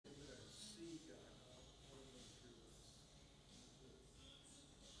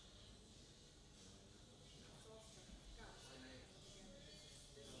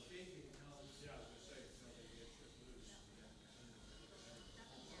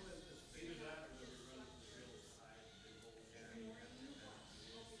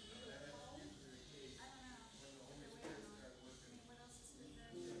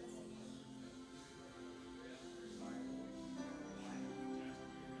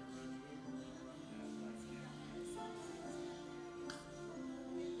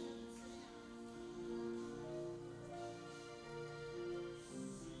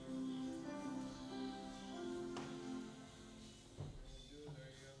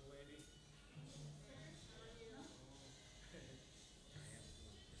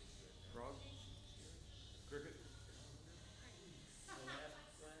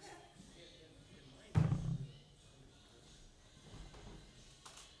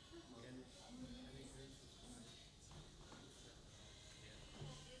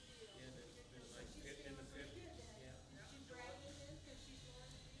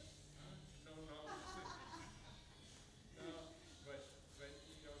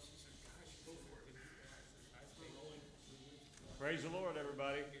Praise the Lord,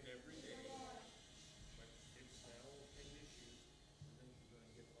 everybody. Every day. But it's that old thing this year. I think you're going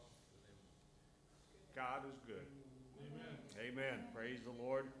to get lost for them. God is good. Amen. Amen. Praise the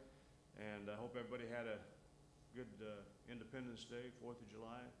Lord. And I hope everybody had a good Independence Day, 4th of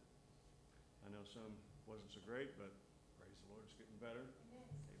July. I know some wasn't so great, but praise the Lord, it's getting better.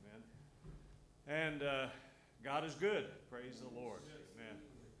 Amen. And God is good. Praise the Lord. Amen.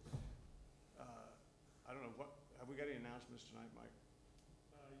 I don't know, have we got any announcements tonight, Mike?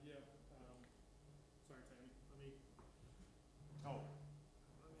 Yeah. Sorry, Tammy. Oh.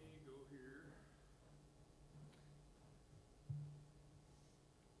 Let me go here.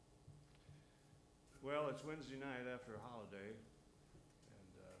 Well, it's Wednesday night after a holiday,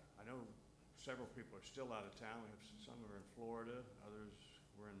 and I know several people are still out of town. We have some are in Florida, others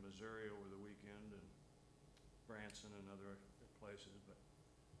were in Missouri over the weekend, and Branson and other places. But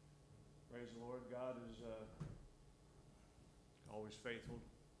praise the Lord, God is always faithful.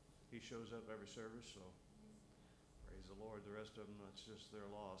 He shows up every service, so praise the Lord. The rest of them, that's just their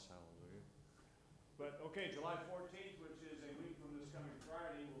loss. Hallelujah. But okay, July 14th, which is a week from this coming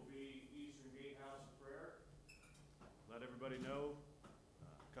Friday, will be Eastern Gate House of Prayer. Let everybody know.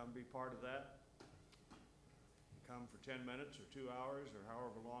 Come be part of that. Come for 10 minutes or 2 hours or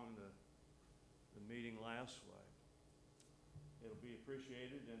however long the meeting lasts. It'll be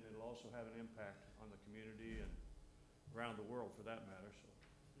appreciated, and it'll also have an impact on the community and around the world for that matter. So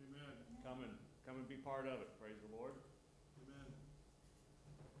Amen. Come and be part of it. Praise the Lord. Amen.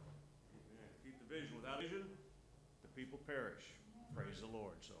 Amen. Keep the vision. Without vision, the people perish. Praise the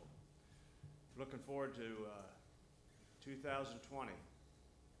Lord. So looking forward to 2020. I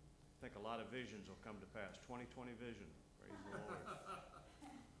think a lot of visions will come to pass. 2020 vision. Praise the Lord.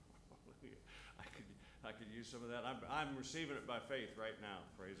 I could use some of that. I'm receiving it by faith right now.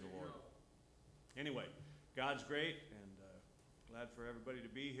 Praise the Lord. Anyway, God's great, and glad for everybody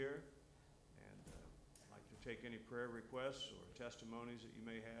to be here. And I'd like to take any prayer requests or testimonies that you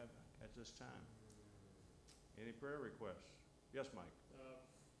may have at this time. Any prayer requests? Yes, Mike.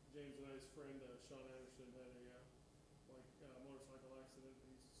 James and I's friend Sean Anderson had a motorcycle accident.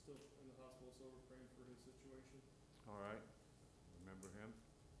 He's still in the hospital, so we're praying for his situation. All right. Remember him.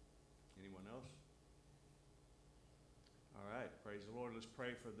 Anyone else? All right. Praise the Lord. Let's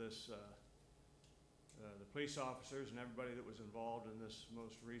pray for this, the police officers and everybody that was involved in this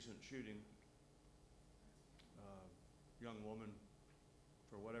most recent shooting. Young woman,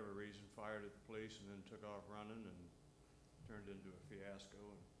 for whatever reason, fired at the police and then took off running and turned into a fiasco.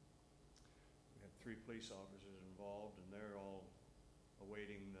 And we had 3 police officers involved, and they're all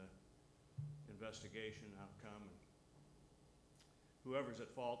awaiting the investigation outcome. And whoever's at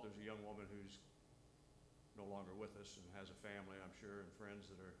fault, there's a young woman who's no longer with us and has a family, I'm sure, and friends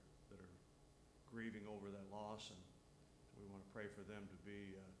that are grieving over that loss, and we want to pray for them to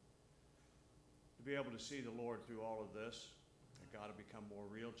be able to see the Lord through all of this, and God will become more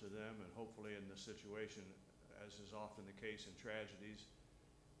real to them, and hopefully in this situation, as is often the case in tragedies,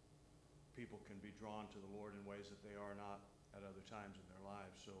 people can be drawn to the Lord in ways that they are not at other times in their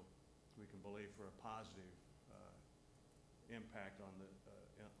lives. So we can believe for a positive impact on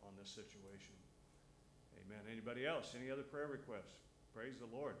this situation. Amen. Anybody else? Any other prayer requests? Praise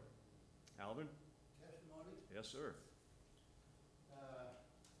the Lord. Alvin? Testimony? Yes, sir.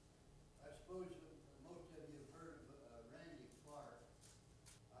 I suppose most of you have heard of Randy Clark.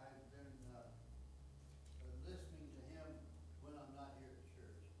 I've been listening to him when I'm not here at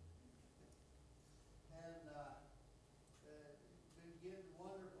church. And been getting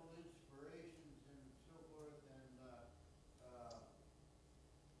wonderful inspirations and so forth.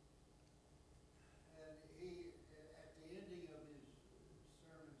 And he, at the ending of his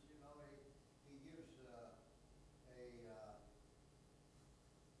sermons, he gives a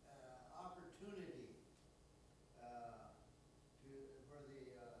opportunity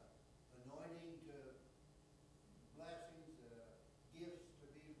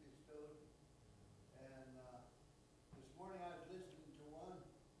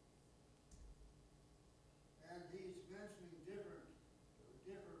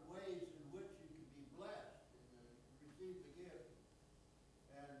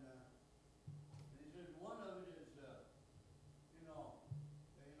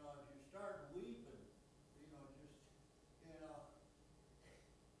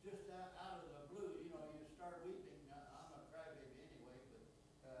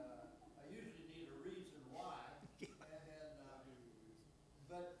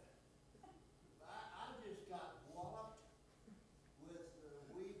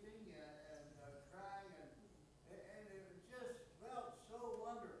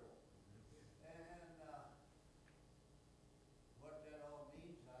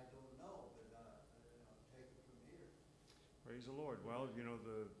Praise the Lord. Well, you know,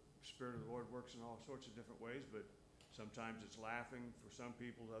 the Spirit of the Lord works in all sorts of different ways, but sometimes it's laughing for some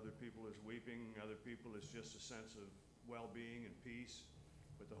people, other people it's weeping, other people it's just a sense of well-being and peace.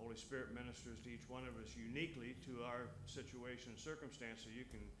 But the Holy Spirit ministers to each one of us uniquely to our situation and circumstance, so you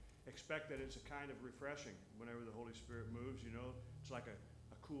can expect that it's a kind of refreshing whenever the Holy Spirit moves. You know, it's like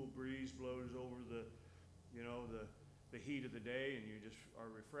a cool breeze blows over the, you know, the heat of the day, and you just are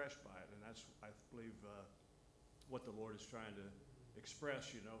refreshed by it. And that's, I believe, what the Lord is trying to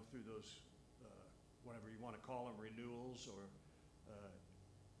express, you know, through those, whatever you want to call them, renewals or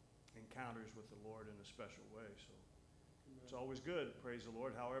encounters with the Lord in a special way. So it's always good, praise the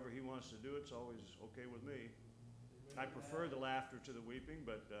Lord. However He wants to do it, it's always okay with me. I prefer the laughter to the weeping,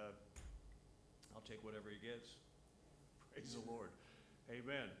 but I'll take whatever He gets. Praise the Lord.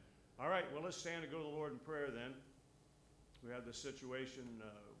 Amen. All right, well, let's stand and go to the Lord in prayer then. We have this situation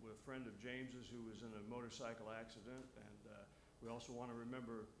with a friend of James's who was in a motorcycle accident, and we also want to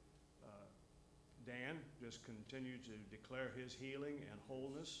remember Dan. Just continue to declare his healing and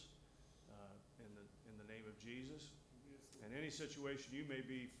wholeness in the name of Jesus. And any situation you may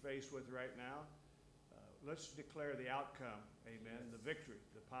be faced with right now, let's declare the outcome, amen, the victory,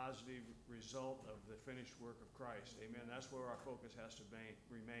 the positive result of the finished work of Christ, amen. That's where our focus has to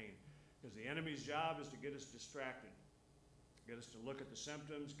remain, because the enemy's job is to get us distracted, get us to look at the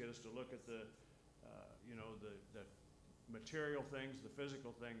symptoms, get us to look at the, you know, the material things, the physical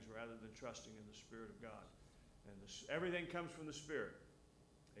things, rather than trusting in the Spirit of God. And everything comes from the Spirit,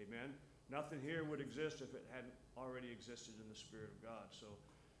 amen. Nothing here would exist if it hadn't already existed in the Spirit of God. So,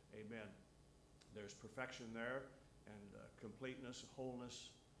 amen. There's perfection there, and completeness,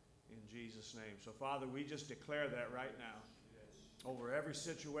 wholeness in Jesus' name. So, Father, we just declare that right now over every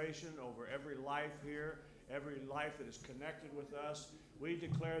situation, over every life here, every life that is connected with us. We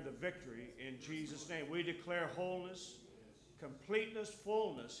declare the victory in Jesus' name. We declare wholeness, completeness,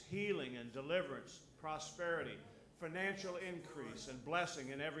 fullness, healing and deliverance, prosperity, financial increase and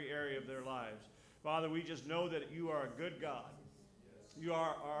blessing in every area of their lives. Father, we just know that you are a good God. You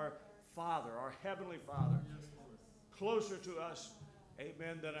are our Father, our Heavenly Father, closer to us,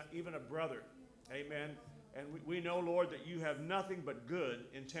 amen, than even a brother, amen. And we know, Lord, that you have nothing but good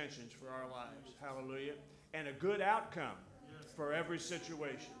intentions for our lives, hallelujah, and a good outcome for every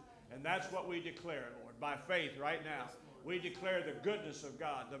situation. And that's what we declare, Lord, by faith right now. We declare the goodness of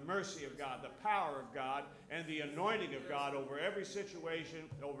God, the mercy of God, the power of God, and the anointing of God over every situation,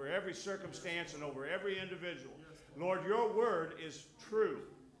 over every circumstance, and over every individual. Lord, your word is true.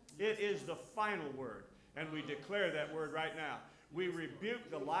 It is the final word, and we declare that word right now. We rebuke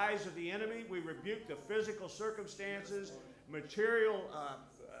the lies of the enemy. We rebuke the physical circumstances, material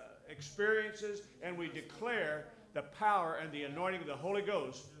experiences, and we declare the power and the anointing of the Holy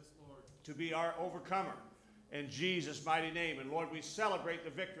Ghost to be our overcomer. In Jesus' mighty name. And Lord, we celebrate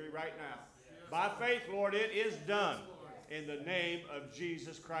the victory right now. By faith, Lord, it is done in the name of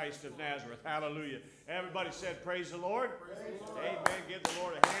Jesus Christ of Nazareth. Hallelujah. Everybody said, praise the Lord. Praise the Lord. Amen. Give the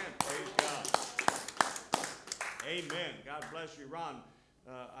Lord a hand. Praise God. Amen. God bless you. Ron,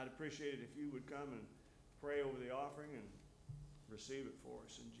 I'd appreciate it if you would come and pray over the offering and receive it for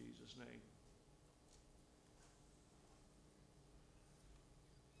us in Jesus' name.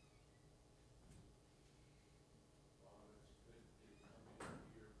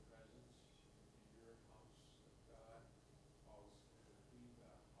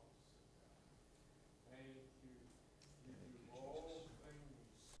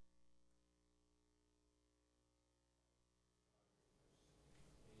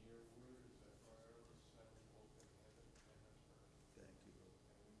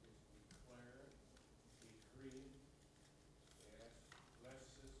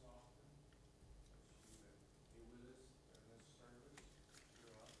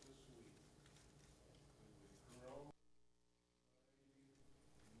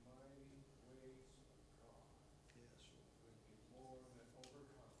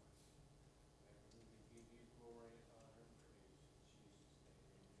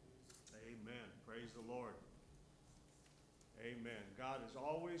 Amen. Praise the Lord. Amen. God is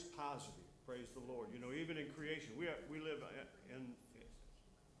always positive. Praise the Lord. You know, even in creation, we live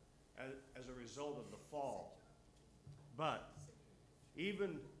as a result of the fall. But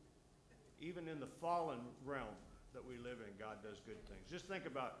even in the fallen realm that we live in, God does good things. Just think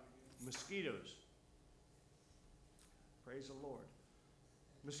about mosquitoes. Praise the Lord.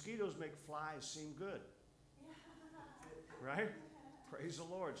 Mosquitoes make flies seem good. Right? Praise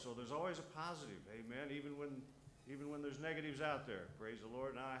the Lord. So there's always a positive, amen, even when there's negatives out there. Praise the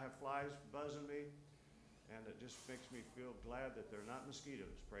Lord. Now I have flies buzzing me, and it just makes me feel glad that they're not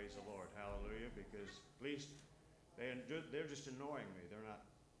mosquitoes. Praise the Lord. Hallelujah. Because at least they're just annoying me. They're not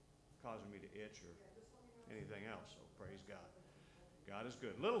causing me to itch or anything else, so praise God. God is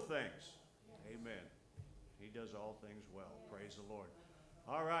good. Little things. Amen. He does all things well. Praise the Lord.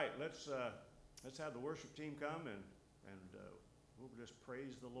 All right, let's have the worship team come and we'll just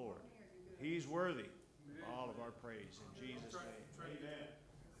praise the Lord. He's worthy of all of our praise in Jesus' name. Amen.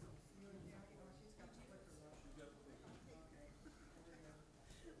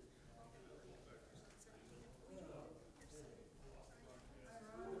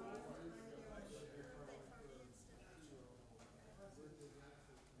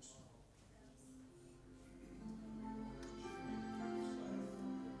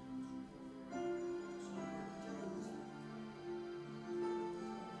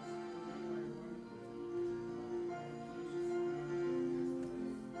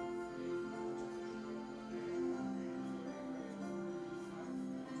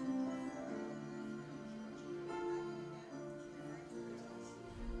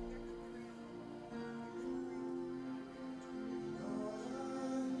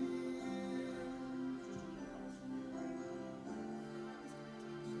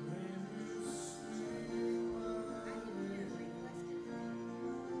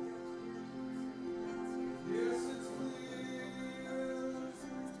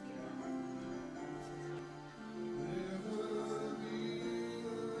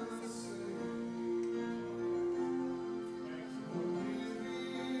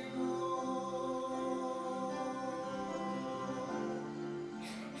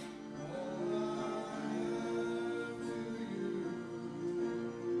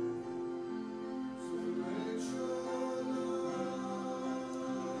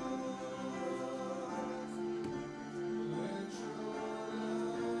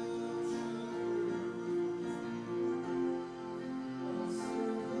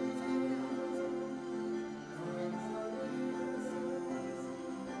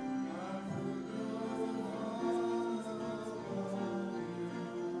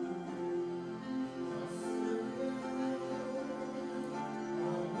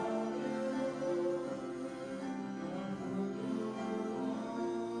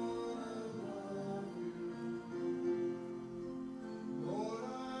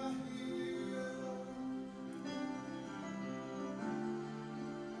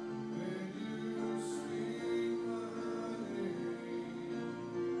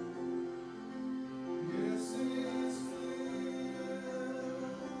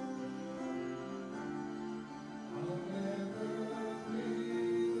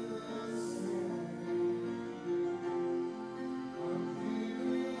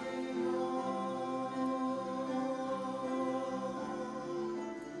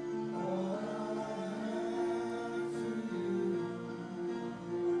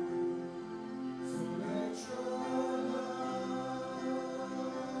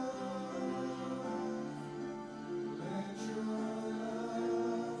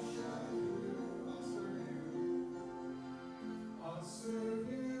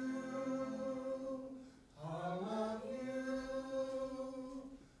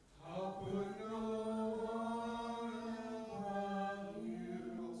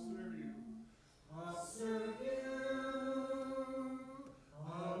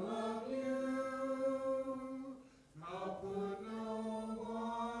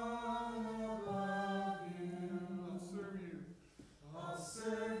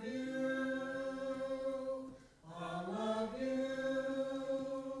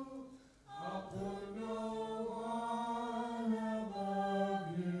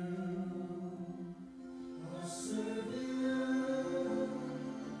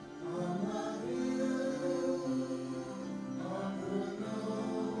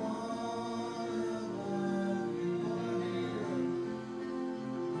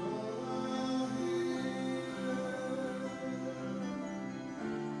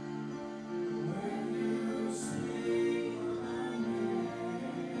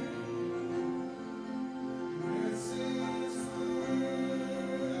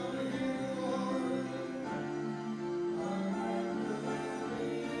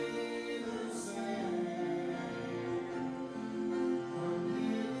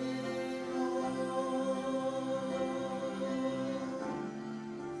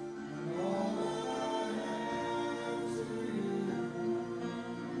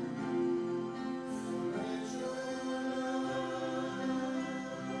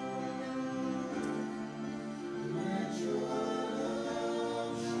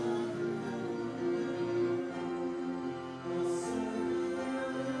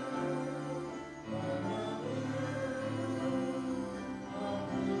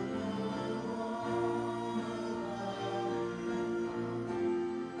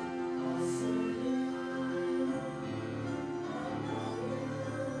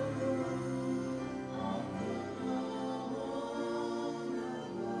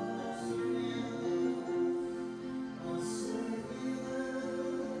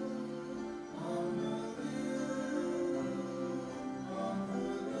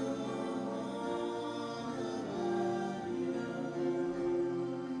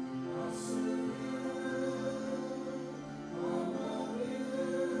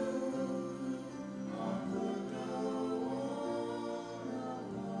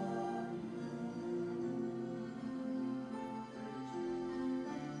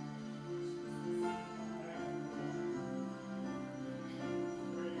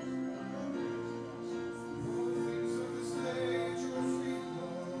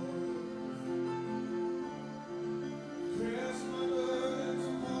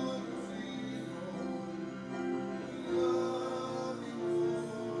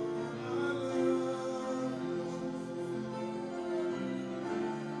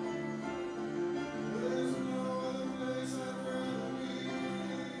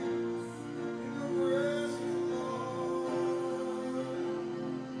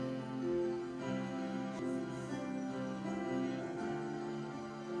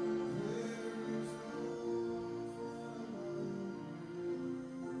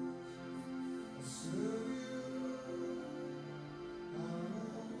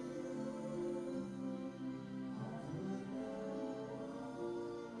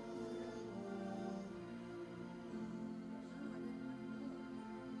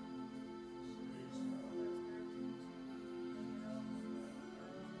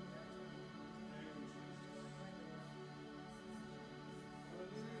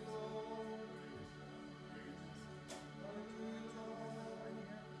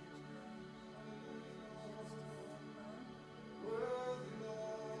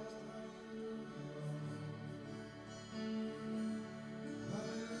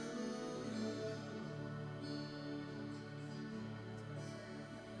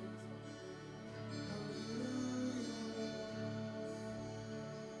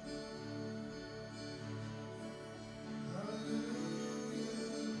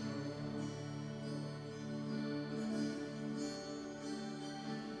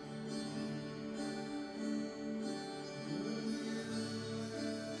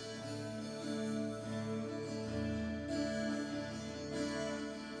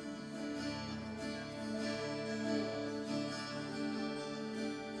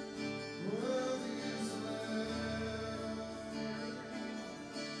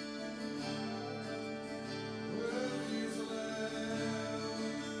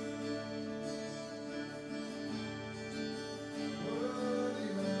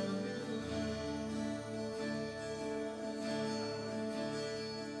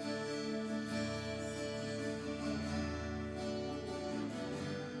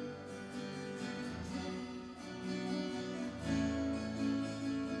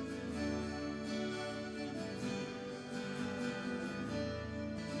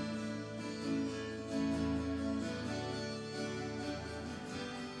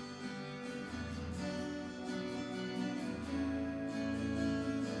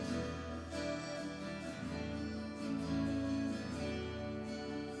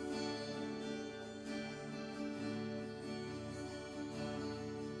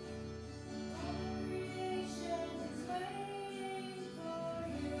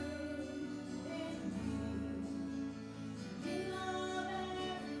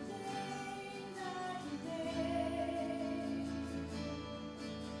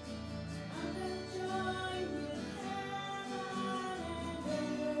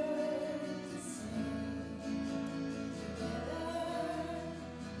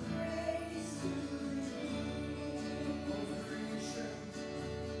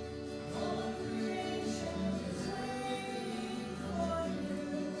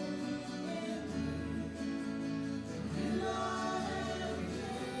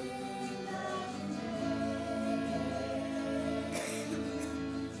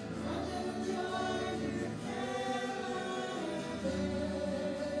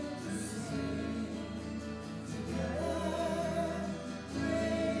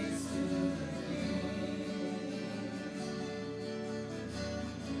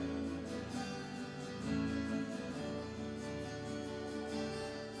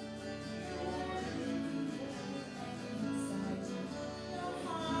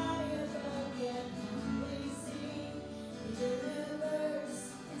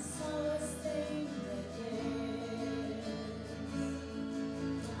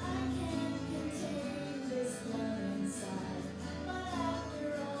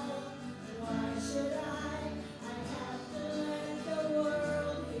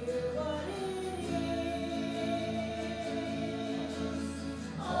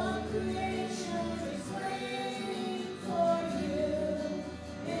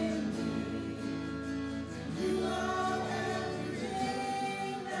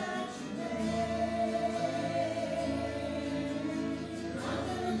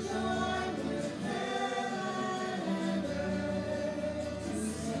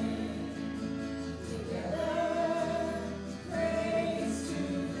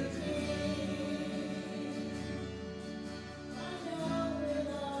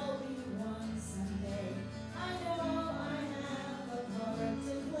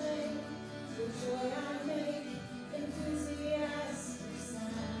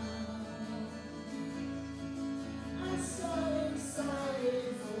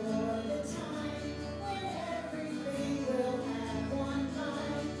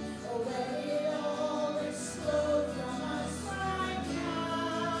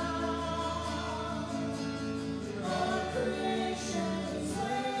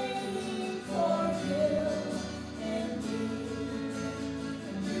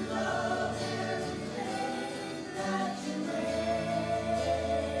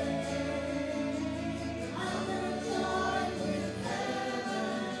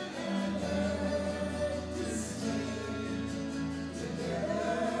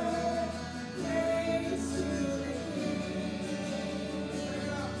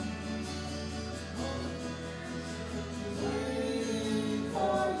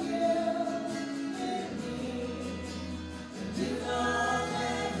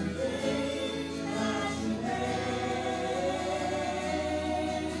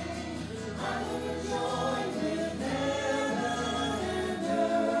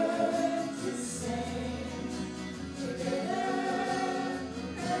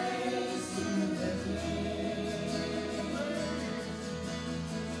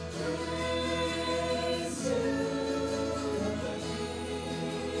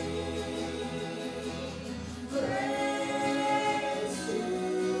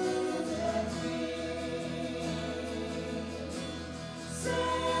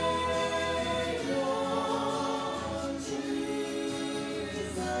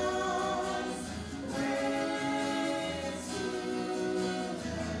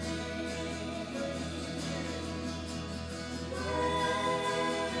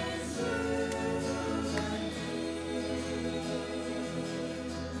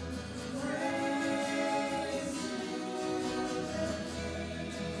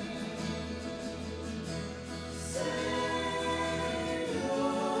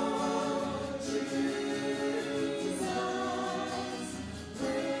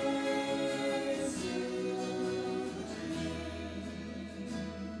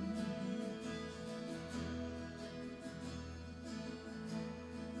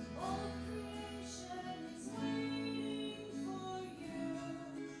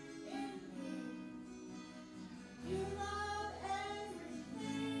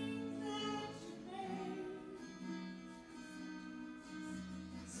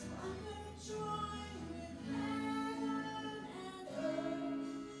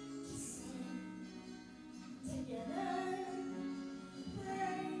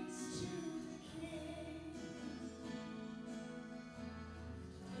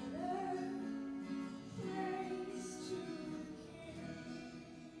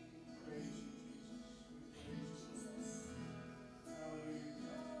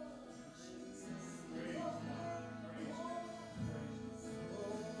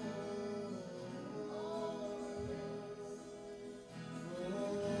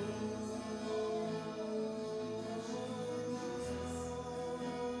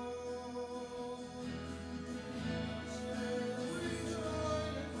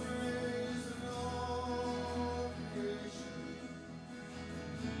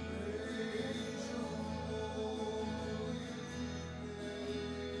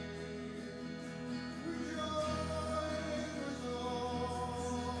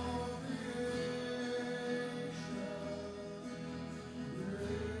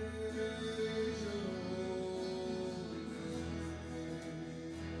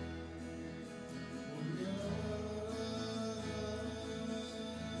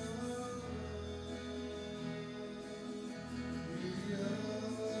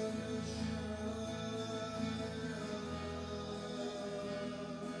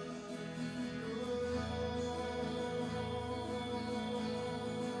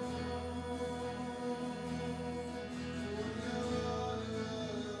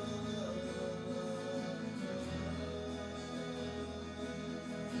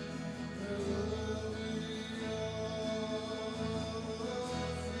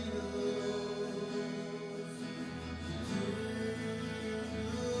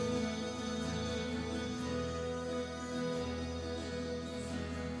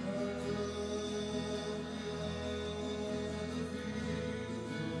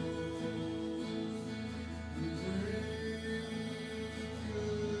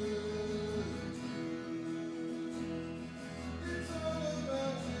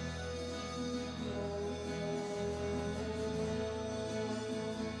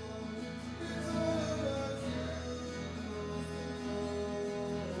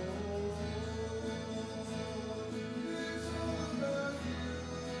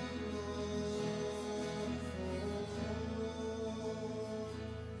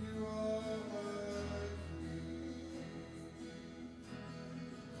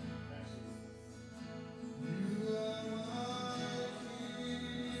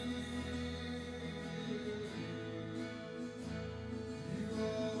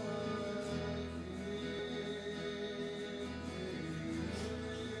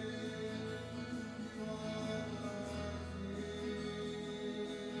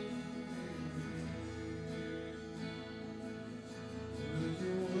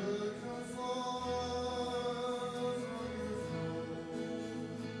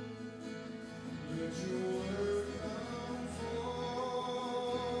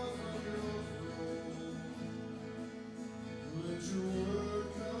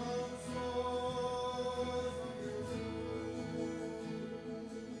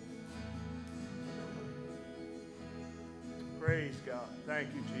 Praise God. Thank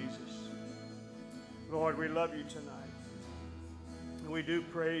you, Jesus. Lord, we love you tonight. And we do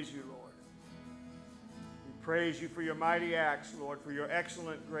praise you, Lord. We praise you for your mighty acts, Lord, for your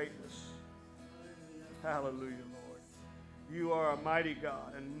excellent greatness. Hallelujah, Lord. You are a mighty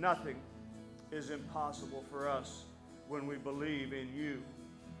God, and nothing is impossible for us when we believe in you.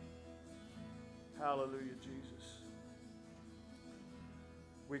 Hallelujah, Jesus.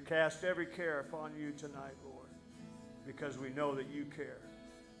 We cast every care upon you tonight, Lord, because we know that you care.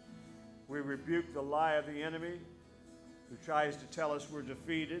 We rebuke the lie of the enemy who tries to tell us we're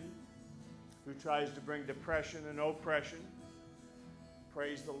defeated, who tries to bring depression and oppression.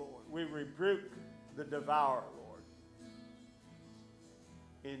 Praise the Lord. We rebuke the devourer, Lord,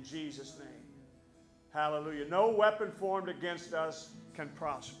 in Jesus' name. Hallelujah. No weapon formed against us can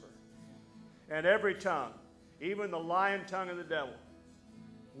prosper. And every tongue, even the lying tongue of the devil,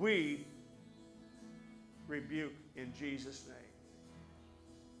 we rebuke in Jesus' name.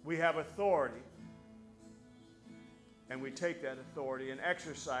 We have authority, and we take that authority and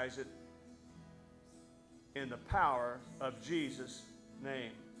exercise it in the power of Jesus'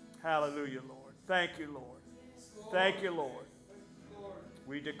 name. Hallelujah, Lord. Thank you, Lord. Thank you, Lord.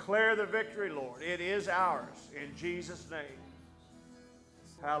 We declare the victory, Lord. It is ours in Jesus' name.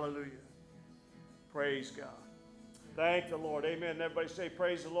 Hallelujah. Praise God. Thank the Lord. Amen. Everybody say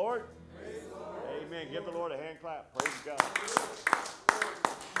praise the Lord. Praise the Lord. Amen. Give the Lord a hand clap. Praise God.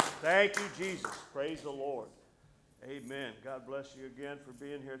 Thank you, Jesus. Praise the Lord. Amen. God bless you again for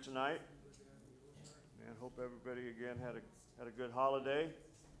being here tonight. Man, hope everybody again had a good holiday. And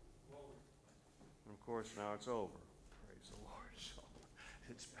of course, now it's over. Praise the Lord. So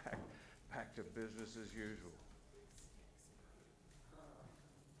it's back to business as usual.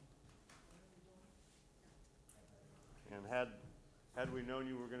 And had we known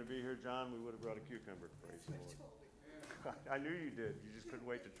you were going to be here, John, we would have brought a cucumber. Praise the Lord. I knew you did. You just couldn't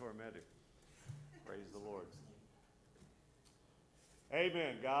wait to torment him. Praise the Lord.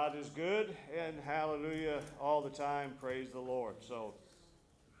 Amen. God is good, and hallelujah all the time. Praise the Lord. So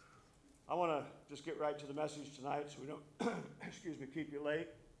I want to just get right to the message tonight so we don't, excuse me, keep you late.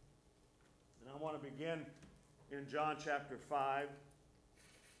 And I want to begin in John chapter 5,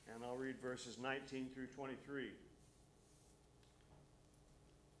 and I'll read verses 19 through 23.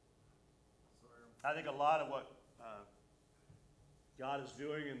 I think a lot of what God is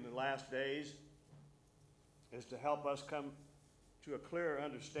doing in the last days is to help us come to a clearer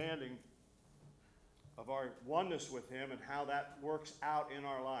understanding of our oneness with Him and how that works out in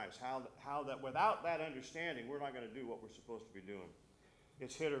our lives. How that without that understanding, we're not going to do what we're supposed to be doing.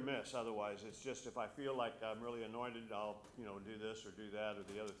 It's hit or miss. Otherwise, it's just if I feel like I'm really anointed, I'll do this or do that or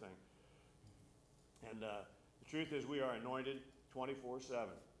the other thing. And the truth is, we are anointed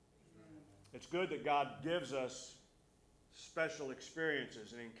 24/7. It's good that God gives us special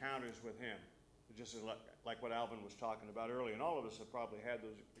experiences and encounters with Him. Just like what Alvin was talking about earlier. And all of us have probably had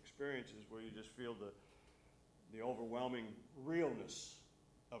those experiences where you just feel the overwhelming realness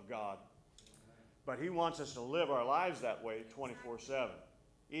of God. But He wants us to live our lives that way 24/7.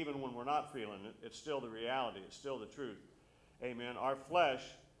 Even when we're not feeling it, it's still the reality. It's still the truth. Amen. Our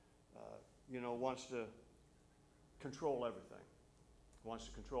flesh, wants to control everything. Wants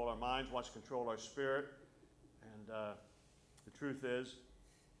to control our minds, wants to control our spirit. And the truth is,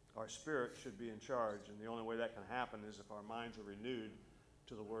 our spirit should be in charge. And the only way that can happen is if our minds are renewed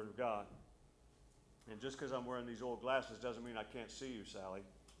to the Word of God. And just because I'm wearing these old glasses doesn't mean I can't see you, Sally.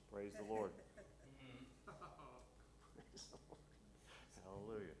 Praise the Lord. Praise the Lord.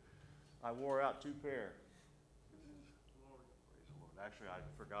 Hallelujah. I wore out 2 pair. Praise the Lord. Actually, I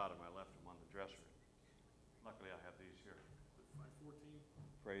forgot them. I left them on the dresser. Luckily, I have these here. 5:14.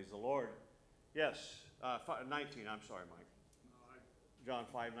 Praise the Lord. Yes, 19. I'm sorry, Mike. John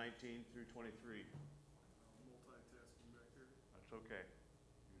 5:19 through 23. Multitasking back here. That's okay.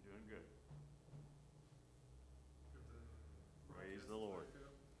 You're doing good. Praise the Lord.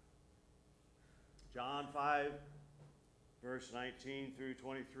 John 5, verse 19 through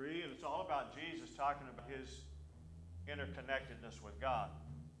 23. And it's all about Jesus talking about His interconnectedness with God.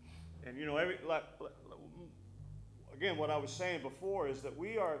 And again, what I was saying before is that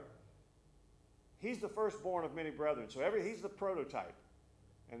He's the firstborn of many brethren. So He's the prototype.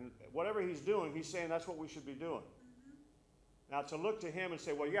 And whatever He's doing, He's saying that's what we should be doing. Mm-hmm. Now, to look to Him and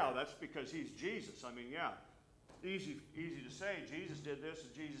say, well, yeah, that's because He's Jesus. I mean, yeah, easy to say Jesus did this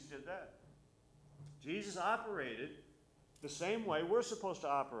and Jesus did that. Jesus operated the same way we're supposed to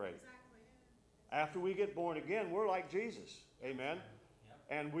operate. Exactly. After we get born again, we're like Jesus. Amen? Yep.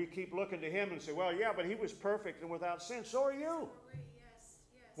 And we keep looking to Him and say, well, yeah, but He was perfect and without sin. So are you. Yes.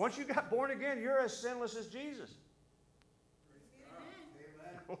 Once you got born again, you're as sinless as Jesus.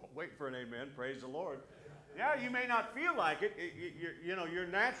 Wait for an amen. Praise the Lord. Yeah, you may not feel like it. You know, your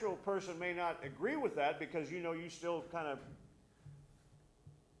natural person may not agree with that because, you know, you still kind of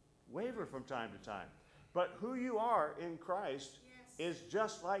waver from time to time. But who you are in Christ is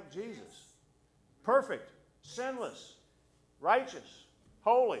just like Jesus. Perfect, sinless, righteous,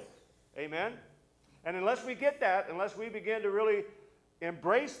 holy. Amen? And unless we get that, unless we begin to really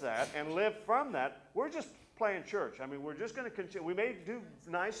embrace that and live from that, we're just playing church. I mean, we're just going to continue. We may do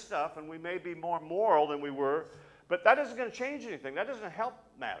nice stuff and we may be more moral than we were, but that isn't going to change anything. That doesn't help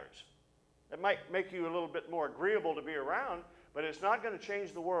matters. It might make you a little bit more agreeable to be around, but it's not going to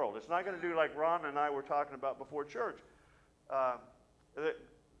change the world. It's not going to do like Ron and I were talking about before church.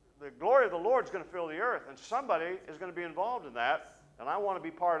 The glory of the Lord is going to fill the earth, and somebody is going to be involved in that, and I want to be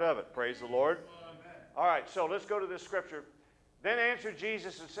part of it. Praise the Lord. All right, so let's go to this scripture. Then answered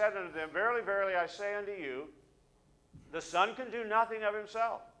Jesus and said unto them, Verily, verily, I say unto you, the Son can do nothing of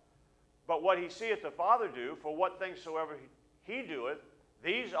himself, but what he seeth the Father do, for what things soever he doeth,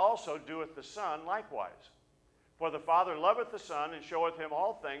 these also doeth the Son likewise. For the Father loveth the Son, and showeth him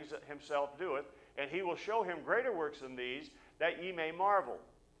all things that himself doeth, and he will show him greater works than these, that ye may marvel.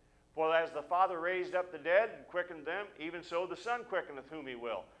 For as the Father raised up the dead, and quickened them, even so the Son quickeneth whom he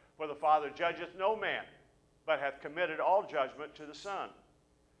will. For the Father judgeth no man, but hath committed all judgment to the Son,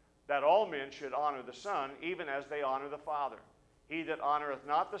 that all men should honor the Son, even as they honor the Father. He that honoreth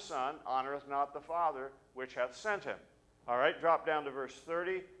not the Son, honoreth not the Father, which hath sent him. All right, drop down to verse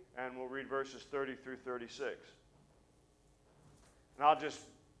 30, and we'll read verses 30 through 36. And I'll just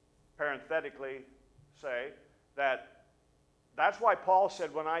parenthetically say that that's why Paul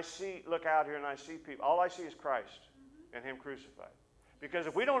said, when I look out here and I see people, all I see is Christ and him crucified. Because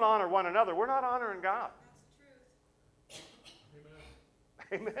if we don't honor one another, we're not honoring God.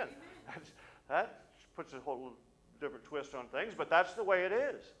 Amen. That puts a whole different twist on things, but that's the way it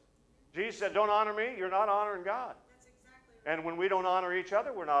is. Jesus said, don't honor me, you're not honoring God. That's exactly right. And when we don't honor each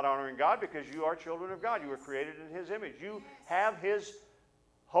other, we're not honoring God, because you are children of God. You were created in his image. You have his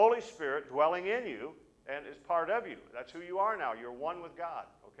Holy Spirit dwelling in you and is part of you. That's who you are now. You're one with God,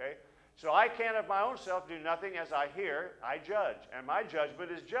 okay? So I can't of my own self do nothing. As I hear, I judge. And my judgment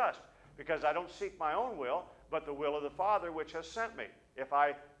is just, because I don't seek my own will, but the will of the Father which has sent me. If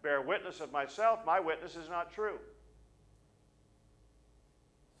I bear witness of myself, my witness is not true.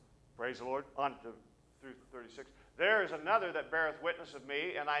 Praise the Lord. On to through 36. There is another that beareth witness of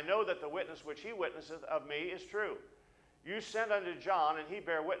me, and I know that the witness which he witnesseth of me is true. You sent unto John, and he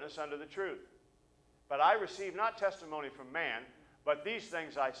bare witness unto the truth. But I receive not testimony from man, but these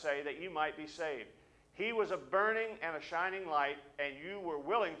things I say, that you might be saved. He was a burning and a shining light, and you were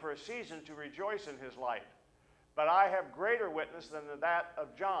willing for a season to rejoice in his light. But I have greater witness than that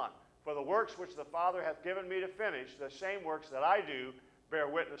of John. For the works which the Father hath given me to finish, the same works that I do, bear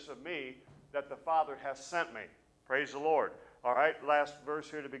witness of me, that the Father hath sent me. Praise the Lord. All right, last verse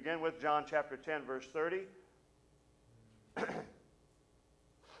here to begin with, John chapter 10, verse 30.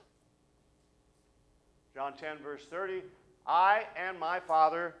 John 10, verse 30. I and my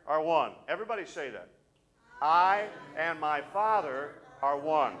Father are one. Everybody say that. I and my Father are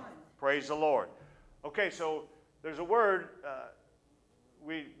one. Praise the Lord. Okay, so there's a word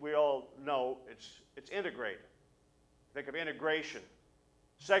we all know. It's integrate. Think of integration.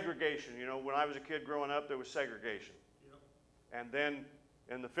 Segregation. You know, when I was a kid growing up, there was segregation. Yep. And then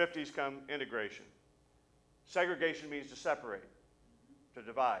in the 50s come integration. Segregation means to separate, to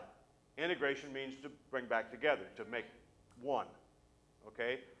divide. Integration means to bring back together, to make one.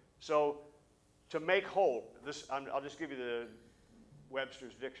 Okay? So to make whole, I'll just give you the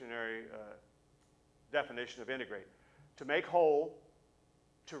Webster's Dictionary definition of integrate. To make whole,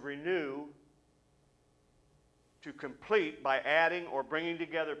 to renew, to complete by adding or bringing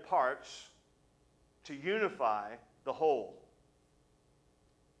together parts, to unify the whole,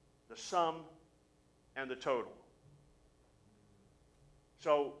 the sum and the total.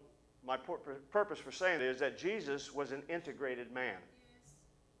 So my purpose for saying it is that Jesus was an integrated man. Yes.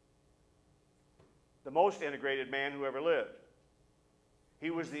 The most integrated man who ever lived. He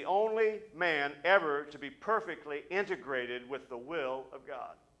was the only man ever to be perfectly integrated with the will of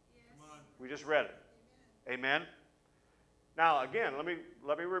God. Yes. We just read it. Amen? Now, again,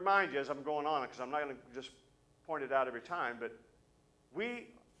 let me remind you as I'm going on, because I'm not going to just point it out every time, but we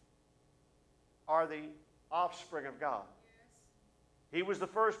are the offspring of God. Yes. He was the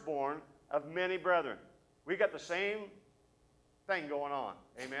firstborn of many brethren. We got the same thing going on.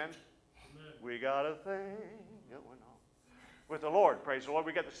 Amen? Amen. We got a thing going on with the Lord. Praise the Lord.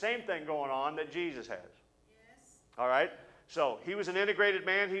 We got the same thing going on that Jesus has. Yes. All right? So he was an integrated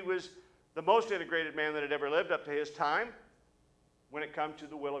man. He was the most integrated man that had ever lived up to his time. when it comes to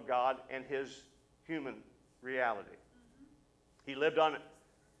the will of God and his human reality. He lived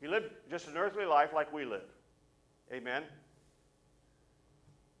just an earthly life like we live. Amen?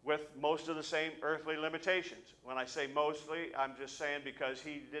 With most of the same earthly limitations. When I say mostly, I'm just saying because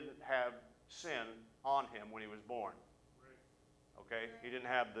he didn't have sin on him when he was born. Okay? He didn't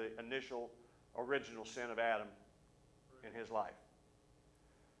have the original sin of Adam in his life.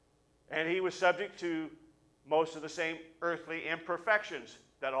 And he was subject to most of the same earthly imperfections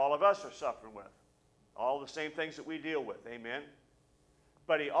that all of us are suffering with. All the same things that we deal with. Amen?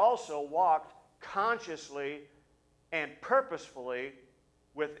 But he also walked consciously and purposefully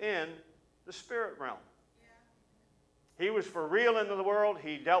within the spirit realm. He was for real in the world.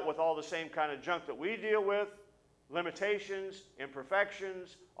 He dealt with all the same kind of junk that we deal with, limitations,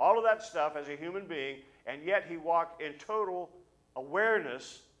 imperfections, all of that stuff as a human being, and yet he walked in total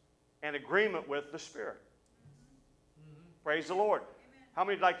awareness and agreement with the Spirit. Praise the Lord. How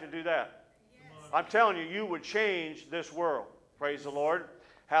many would like to do that? I'm telling you, you would change this world. Praise the Lord.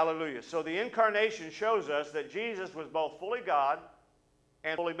 Hallelujah. So the incarnation shows us that Jesus was both fully God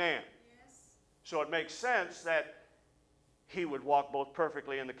and fully man. So it makes sense that he would walk both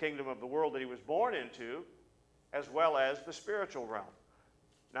perfectly in the kingdom of the world that he was born into, as well as the spiritual realm.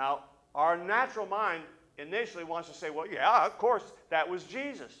 Now, our natural mind initially wants to say, well, yeah, of course, that was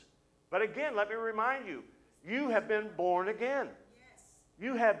Jesus. But again, let me remind you, you have been born again.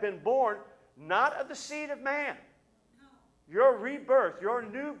 You have been born not of the seed of man. Your rebirth, your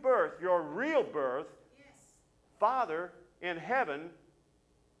new birth, your real birth, Father in heaven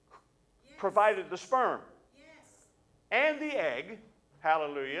provided the sperm and the egg,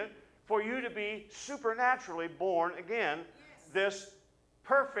 hallelujah, for you to be supernaturally born again, this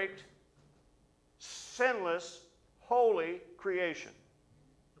perfect, sinless, holy creation.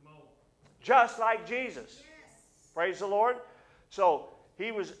 Just like Jesus. Praise the Lord. So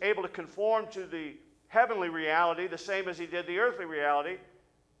he was able to conform to the heavenly reality the same as he did the earthly reality,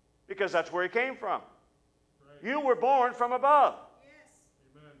 because that's where he came from. You were born from above.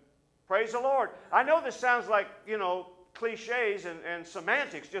 Amen. Praise the Lord. I know this sounds like, cliches and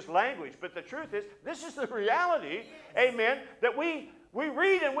semantics, just language, but the truth is, this is the reality, amen, that we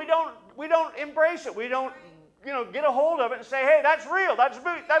read and we don't embrace it. We don't, get a hold of it and say, hey, that's real. That's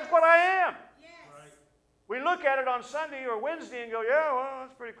what I am. We look at it on Sunday or Wednesday and go, yeah, well,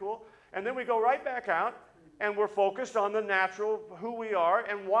 that's pretty cool. And then we go right back out and we're focused on the natural, who we are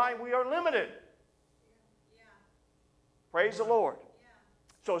and why we are limited. Praise the Lord.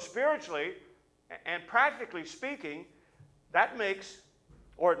 So spiritually and practically speaking, that makes,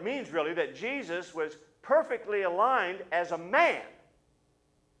 or it means really, that Jesus was perfectly aligned as a man.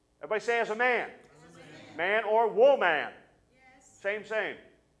 Everybody say as a man. Man or woman. Same.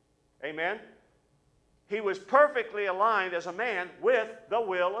 Amen. He was perfectly aligned as a man with the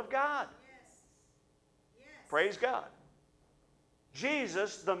will of God. Praise God.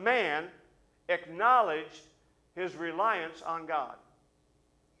 Jesus, the man, acknowledged his reliance on God.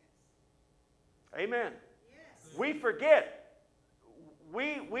 Amen. We forget.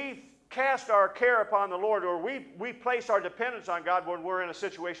 We cast our care upon the Lord, or we place our dependence on God when we're in a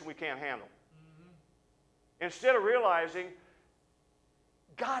situation we can't handle. Instead of realizing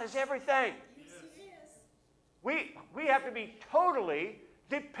God is everything. We have to be totally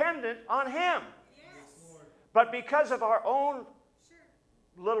dependent on him. But because of our own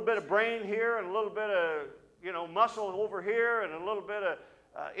little bit of brain here and a little bit of muscle over here and a little bit of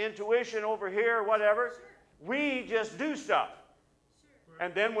intuition over here, whatever, we just do stuff.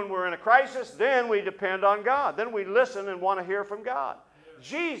 And then when we're in a crisis, then we depend on God. Then we listen and want to hear from God.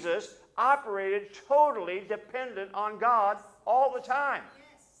 Jesus operated totally dependent on God all the time.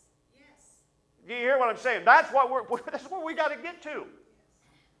 Do you hear what I'm saying? That's what we got to get to.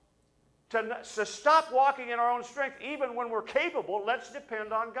 To stop walking in our own strength, even when we're capable, let's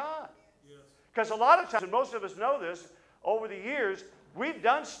depend on God. Because a lot of times, and most of us know this, over the years, we've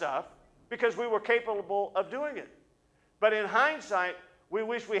done stuff because we were capable of doing it. But in hindsight, we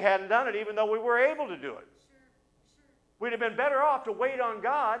wish we hadn't done it, even though we were able to do it. We'd have been better off to wait on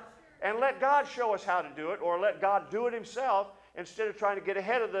God and let God show us how to do it, or let God do it himself, instead of trying to get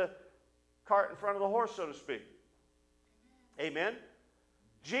ahead of the cart in front of the horse, so to speak. Amen?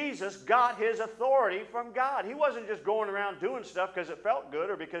 Jesus got his authority from God. He wasn't just going around doing stuff because it felt good,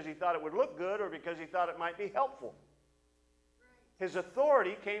 or because he thought it would look good, or because he thought it might be helpful. His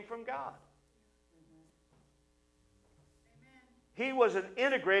authority came from God. He was an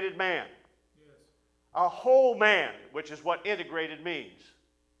integrated man. A whole man, which is what integrated means.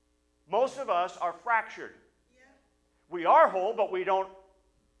 Most of us are fractured. We are whole, but we don't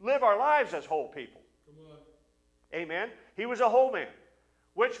live our lives as whole people. Amen. He was a whole man,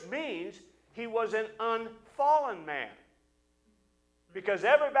 which means he was an unfallen man. Because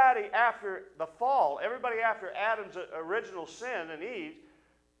everybody after the fall, everybody after Adam's original sin and Eve,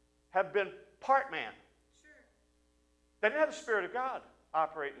 have been part man. Sure. They didn't have the Spirit of God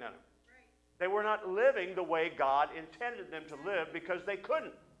operating in them. Right. They were not living the way God intended them to live because they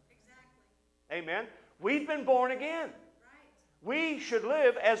couldn't. Exactly. Amen? We've been born again. Right. We should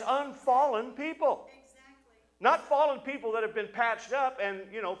live as unfallen people. Exactly. Not fallen people that have been patched up and,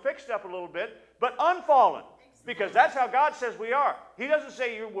 fixed up a little bit, but unfallen. Because that's how God says we are. He doesn't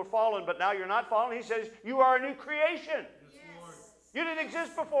say you were fallen, but now you're not fallen. He says you are a new creation. Yes. You didn't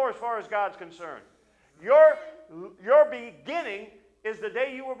exist before as far as God's concerned. Your beginning is the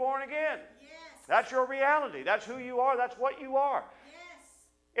day you were born again. Yes. That's your reality. That's who you are. That's what you are.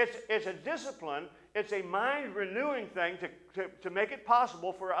 Yes. It's a discipline. It's a mind-renewing thing to make it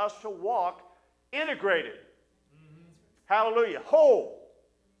possible for us to walk integrated. Hallelujah. Whole.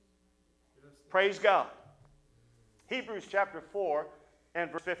 Praise God. Hebrews chapter 4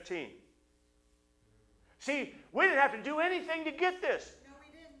 and verse 15. See, we didn't have to do anything to get this. No,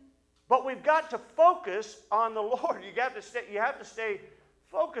 we didn't. But we've got to focus on the Lord. You have to stay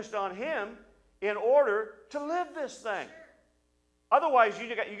focused on Him in order to live this thing. Sure. Otherwise,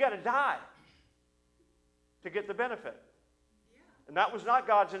 you got to die to get the benefit. Yeah. And that was not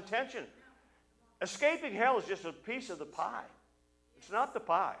God's intention. Escaping hell is just a piece of the pie. It's not the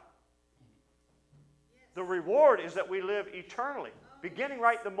pie. The reward is that we live eternally. Beginning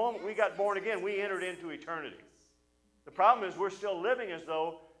right the moment we got born again, we entered into eternity. The problem is we're still living as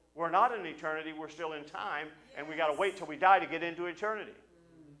though we're not in eternity, we're still in time, and we got to wait till we die to get into eternity.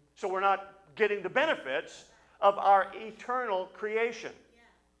 So we're not getting the benefits of our eternal creation,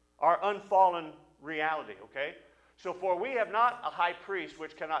 our unfallen reality, okay? So for we have not a high priest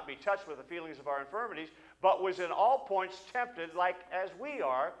which cannot be touched with the feelings of our infirmities, but was in all points tempted like as we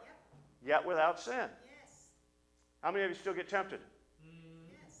are, yet without sin. Yes. How many of you still get tempted?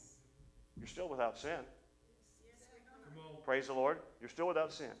 Yes. You're still without sin. Yes, we are. Come on. Praise the Lord. You're still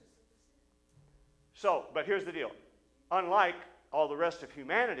without sin. So, but here's the deal. Unlike all the rest of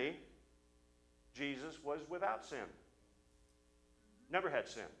humanity, Jesus was without sin. Never had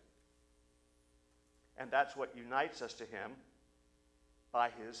sin. And that's what unites us to Him by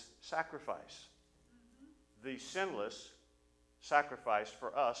His sacrifice. The sinless sacrifice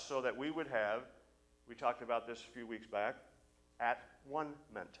for us so that we would have, we talked about this a few weeks back,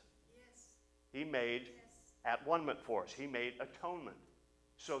 at-one-ment. Yes. He made Yes. at-one-ment for us. He made atonement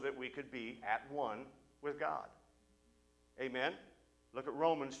so that we could be at one with God. Amen? Look at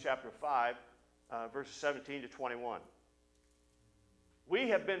Romans chapter 5, verses 17 to 21. We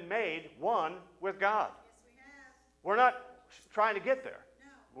have been made one with God. Yes, we have. We're not trying to get there.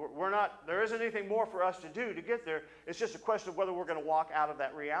 No. We're not, there isn't anything more for us to do to get there. It's just a question of whether we're going to walk out of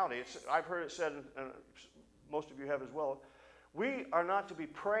that reality. I've heard it said, and most of you have as well, we are not to be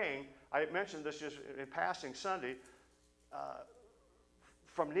praying, I mentioned this just in passing Sunday,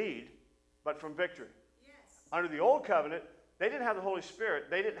 from need, but from victory. Yes. Under the old covenant, they didn't have the Holy Spirit.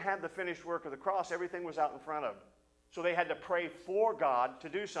 They didn't have the finished work of the cross. Everything was out in front of them. So they had to pray for God to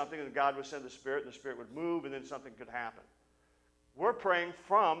do something, and God would send the Spirit, and the Spirit would move, and then something could happen. We're praying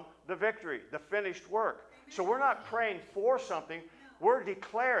from the victory, the finished work. Amen. So we're not praying for something. No. We're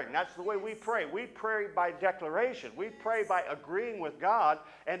declaring. That's the way we pray. We pray by declaration. We pray by agreeing with God,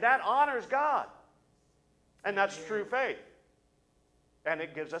 and that honors God. And that's true faith. And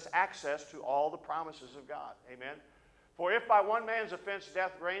it gives us access to all the promises of God. Amen. For if by one man's offense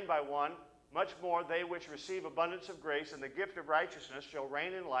death reigned by one, much more they which receive abundance of grace and the gift of righteousness shall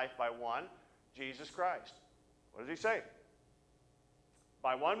reign in life by one, Jesus Christ. What does he say?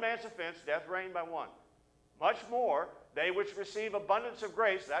 By one man's offense death reigned by one. Much more they which receive abundance of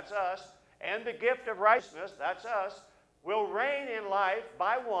grace, that's us, and the gift of righteousness, that's us, will reign in life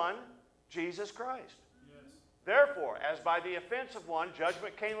by one, Jesus Christ. Yes. Therefore, as by the offense of one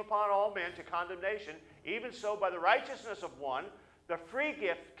judgment came upon all men to condemnation, even so by the righteousness of one the free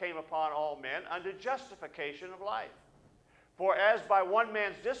gift came upon all men unto justification of life. For as by one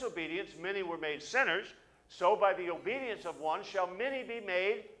man's disobedience many were made sinners, so by the obedience of one shall many be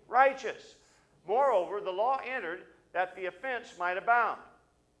made righteous. Moreover, the law entered that the offense might abound.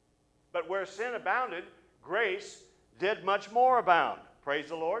 But where sin abounded, grace did much more abound. Praise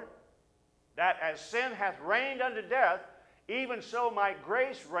the Lord. That as sin hath reigned unto death, even so might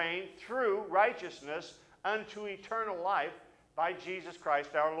grace reign through righteousness unto eternal life by Jesus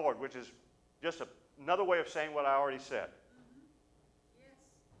Christ our Lord, which is just another way of saying what I already said. Yes.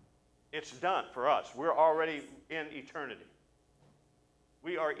 It's done for us. We're already in eternity.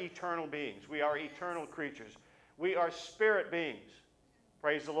 We are eternal beings. We are eternal creatures. We are spirit beings.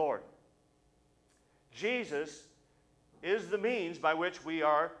 Praise the Lord. Jesus is the means by which we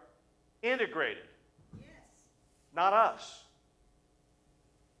are integrated, Yes. not us.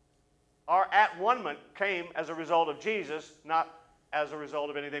 Our at-one-ment came as a result of Jesus, not as a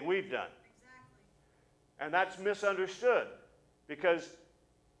result of anything we've done. Exactly. And that's misunderstood because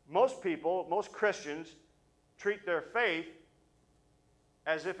most people, most Christians, treat their faith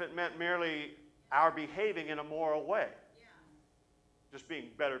as if it meant merely our behaving in a moral way. Yeah. Just being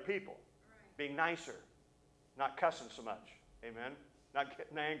better people, Right. being nicer, not cussing so much. Amen? Not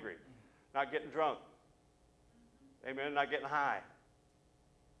getting angry, not getting drunk. Amen? Not getting high.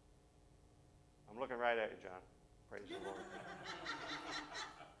 I'm looking right at you, John. Praise the Lord.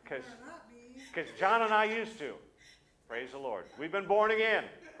 Better not be. Because John and I used to. Praise the Lord. We've been born again.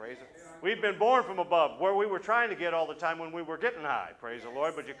 Praise the We've been born from above, where we were trying to get all the time when we were getting high. Praise the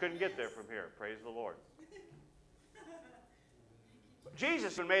Lord. But you couldn't get there from here. Praise the Lord.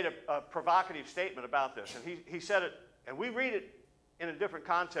 Jesus made a provocative statement about this. And he said it, and we read it in a different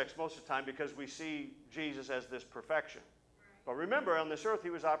context most of the time because we see Jesus as this perfection. But remember, on this earth,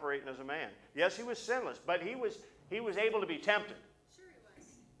 he was operating as a man. Yes, he was sinless, but he was able to be tempted. Sure he was.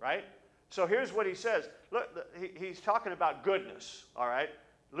 Right? So here's what he says. Look, he's talking about goodness, all right?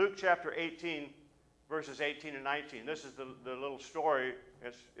 Luke chapter 18, verses 18 and 19. This is the little story.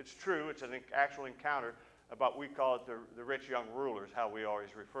 It's true. It's an actual encounter about, we call it the rich young ruler, is how we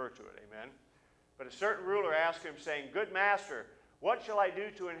always refer to it. Amen? But a certain ruler asked him, saying, Good master, what shall I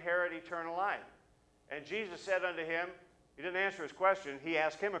do to inherit eternal life? And Jesus said unto him, he didn't answer his question. He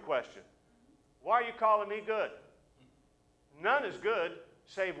asked him a question. Why are you calling me good? None is good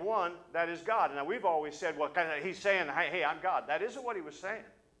save one, that is God. Now, we've always said, well, he's saying, hey, I'm God. That isn't what he was saying.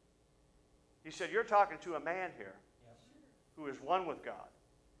 He said, you're talking to a man here who is one with God.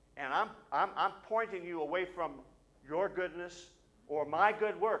 And I'm pointing you away from your goodness or my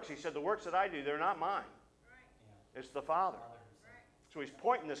good works. He said, the works that I do, they're not mine. Right. It's the Father. Right. So he's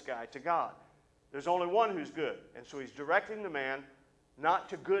pointing this guy to God. There's only one who's good. And so he's directing the man not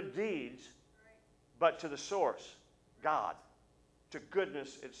to good deeds, Right. but to the source, God, to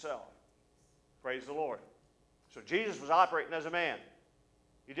goodness itself. Praise the Lord. So Jesus was operating as a man.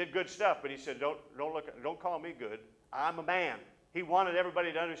 He did good stuff, but he said, don't call me good. I'm a man. He wanted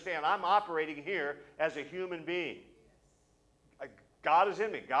everybody to understand, I'm operating here as a human being. Yes. God is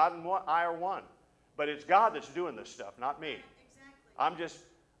in me. God and I are one. But it's God that's doing this stuff, not me. Exactly.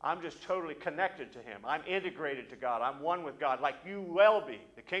 I'm just totally connected to him. I'm integrated to God. I'm one with God, like you will be.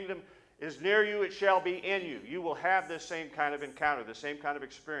 The kingdom is near you, it shall be in you. You will have this same kind of encounter, the same kind of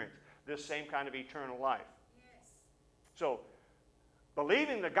experience, this same kind of eternal life. Yes. So,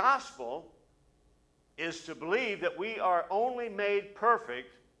 believing the gospel is to believe that we are only made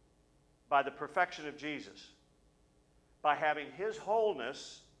perfect by the perfection of Jesus, by having his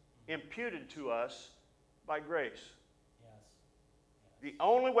wholeness imputed to us by grace. The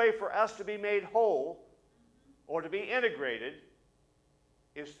only way for us to be made whole or to be integrated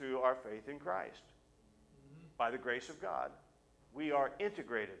is through our faith in Christ. By the grace of God, we are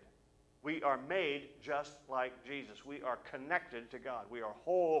integrated. We are made just like Jesus. We are connected to God. We are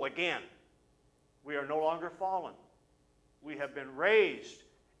whole again. We are no longer fallen. We have been raised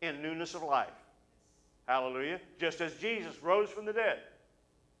in newness of life. Hallelujah. Just as Jesus rose from the dead,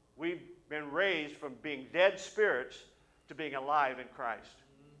 we've been raised from being dead spirits to being alive in Christ.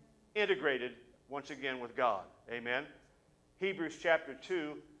 Integrated once again with God. Amen. Hebrews chapter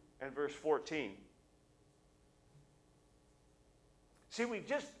 2 and verse 14. See,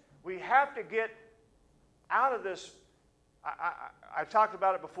 we have to get out of this. I talked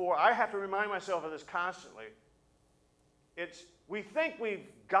about it before. I have to remind myself of this constantly. We think we've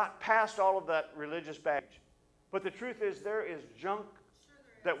got past all of that religious baggage. But the truth is there is junk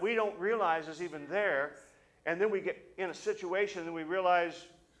that we don't realize is even there. And then we get in a situation and we realize,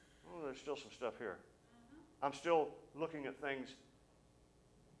 oh, there's still some stuff here. I'm still looking at things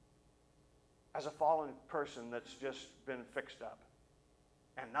as a fallen person that's just been fixed up.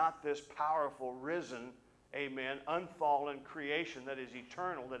 And not this powerful, risen, amen, unfallen creation that is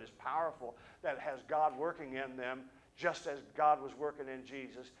eternal, that is powerful, that has God working in them just as God was working in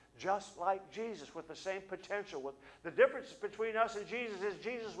Jesus, just like Jesus, with the same potential. The difference between us and Jesus is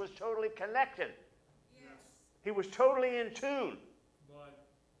Jesus was totally connected. Yes. He was totally in tune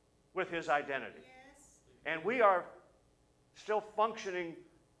with his identity. Yes. And we are still functioning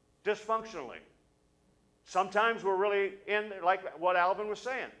dysfunctionally. Sometimes we're really in, like what Alvin was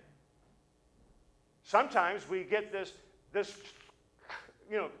saying. Sometimes we get this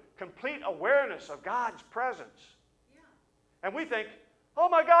complete awareness of God's presence. Yeah. And we think, Oh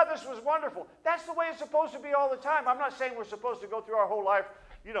my God, this was wonderful. That's the way it's supposed to be all the time. I'm not saying we're supposed to go through our whole life,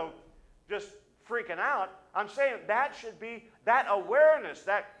 just freaking out. I'm saying that should be, that awareness,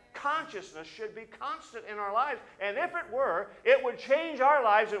 that consciousness should be constant in our lives. And if it were, it would change our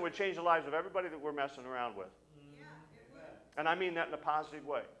lives and it would change the lives of everybody that we're messing around with. Yeah, it would. And I mean that in a positive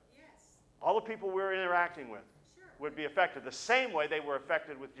way. Yes. All the people we're interacting with Sure. would be affected the same way they were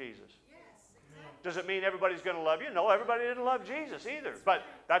affected with Jesus. Yes, exactly. Does it mean everybody's going to love you? No, everybody didn't love Jesus either. But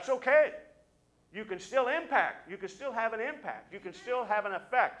that's okay. You can still impact. You can still have an impact. You can still have an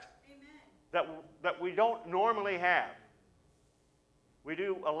effect Amen. that we don't normally have. We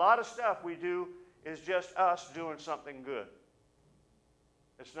do a lot of stuff we do is just us doing something good.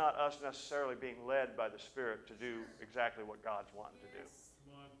 It's not us necessarily being led by the Spirit to do exactly what God's wanting to do. Yes.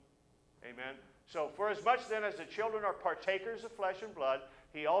 Come on. Amen. So for as much then as the children are partakers of flesh and blood,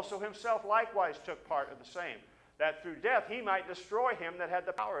 he also himself likewise took part of the same, that through death he might destroy him that had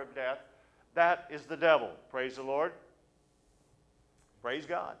the power of death, that is the devil. Praise the Lord. Praise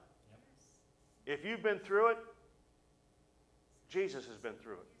God. If you've been through it, Jesus has been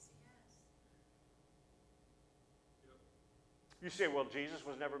through it. Yes, he has. You say, well, Jesus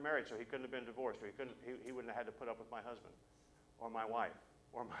was never married, so he couldn't have been divorced, or he wouldn't have had to put up with my husband, or my wife,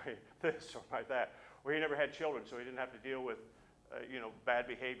 or my this, or my that, or he never had children, so he didn't have to deal with, bad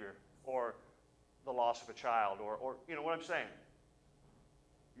behavior, or the loss of a child, or you know what I'm saying.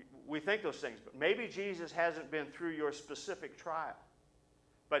 We think those things, but maybe Jesus hasn't been through your specific trial,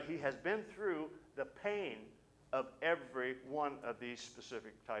 but he has been through the pain of every one of these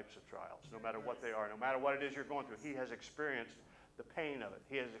specific types of trials, no matter what they are, no matter what it is you're going through. He has experienced the pain of it.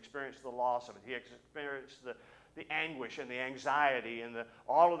 He has experienced the loss of it. He has experienced the anguish and the anxiety and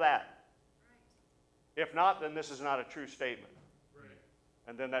all of that. Right. If not, then this is not a true statement. Right.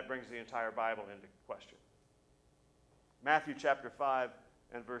 And then that brings the entire Bible into question. Matthew chapter 5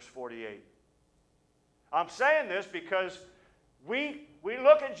 and verse 48. I'm saying this because we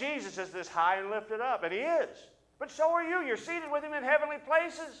look at Jesus as this high and lifted up, and he is. But so are you. You're seated with him in heavenly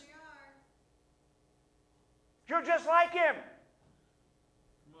places. We are. You're just like him.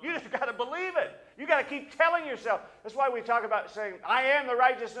 You just got to believe it. You got to keep telling yourself. That's why we talk about saying, I am the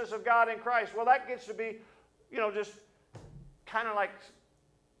righteousness of God in Christ. Well, that gets to be, just kind of like,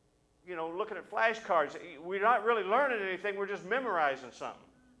 looking at flashcards. We're not really learning anything. We're just memorizing something.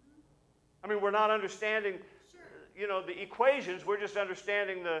 I mean, we're not understanding, Sure. the equations. We're just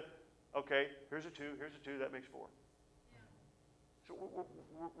understanding okay, here's a 2, here's a 2, that makes 4. Yeah. So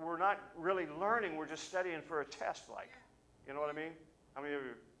we're not really learning. We're just studying for a test, like. Yeah. You know what I mean? How many of you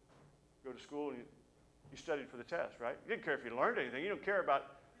go to school and you studied for the test, right? You didn't care if you learned anything. You don't care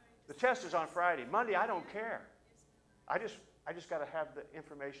about, the test is on Friday. Monday, I don't care. I just got to have the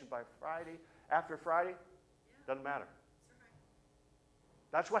information by Friday. After Friday, doesn't matter. That's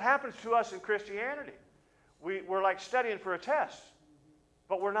right. That's what happens to us in Christianity. We're like studying for a test,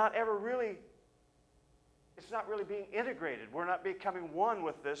 but we're not ever really, it's not really being integrated. We're not becoming one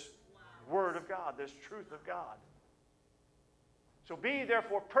with this Word of God, this truth of God. So be ye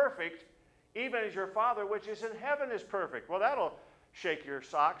therefore perfect, even as your Father which is in heaven is perfect. Well, that'll shake your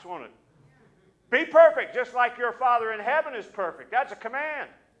socks, won't it? Be perfect, just like your Father in heaven is perfect. That's a command.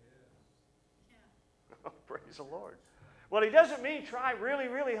 Yeah. Oh, praise the Lord. Well, he doesn't mean try really,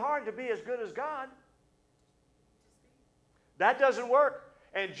 really hard to be as good as God. That doesn't work.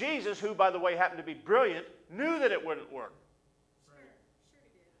 And Jesus, who, by the way, happened to be brilliant, knew that it wouldn't work. Sure. Sure he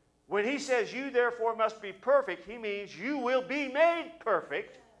did. When he says, you therefore must be perfect, he means you will be made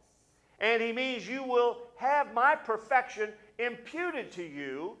perfect. Yes. And he means you will have my perfection imputed to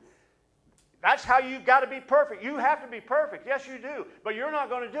you. That's how you've got to be perfect. You have to be perfect. Yes, you do. But you're not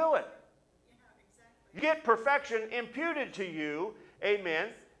going to do it. Yeah, exactly. You get perfection imputed to you, amen,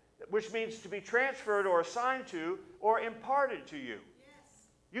 which means to be transferred or assigned to or imparted to you. Yes.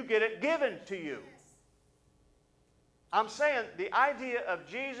 You get it given to you. Yes. I'm saying the idea of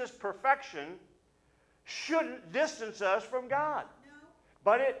Jesus' perfection shouldn't distance us from God. No.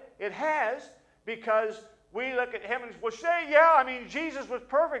 But it has, because we look at him and we'll say, yeah, I mean, Jesus was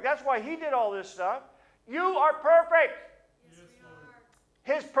perfect. That's why he did all this stuff. You are perfect. Yes, Yes, we Lord.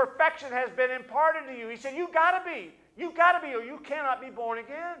 are. His perfection has been imparted to you. He said, you got to be. You got to be, or you cannot be born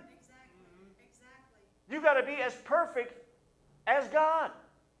again. Exactly. Exactly. You got to be as perfect as God.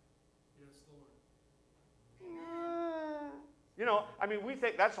 Yes, Lord. You know, I mean, we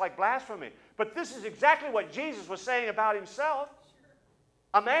think that's like blasphemy. But this is exactly what Jesus was saying about himself.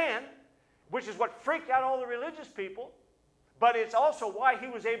 Sure. A man, which is what freaked out all the religious people. But it's also why he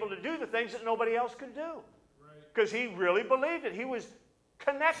was able to do the things that nobody else could do. Right. Because he really believed it. He was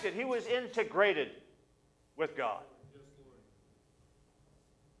connected. He was integrated with God. Yes, Lord.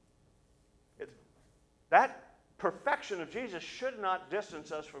 that perfection of Jesus should not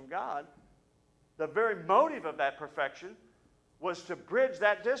distance us from God. The very motive of that perfection was to bridge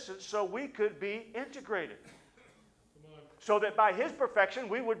that distance so we could be integrated. Come on. So that by his perfection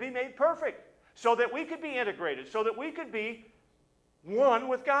we would be made perfect. So that we could be integrated. So that we could be one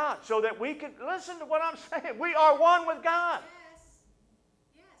with God. So that we could, listen to what I'm saying, we are one with God. Yes.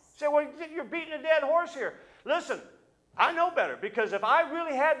 Yes. Say, well, you're beating a dead horse here. Listen, I know better, because if I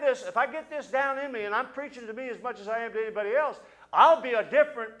really had this, if I get this down in me and I'm preaching to me as much as I am to anybody else, I'll be a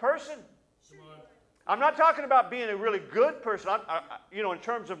different person. Come on. I'm not talking about being a really good person. You know, in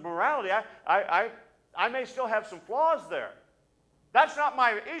terms of morality, I may still have some flaws there. That's not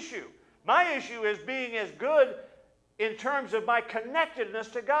my issue. My issue is being as good in terms of my connectedness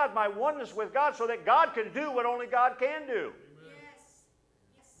to God, my oneness with God, so that God can do what only God can do. Yes.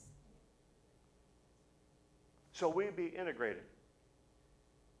 Yes. So we be integrated.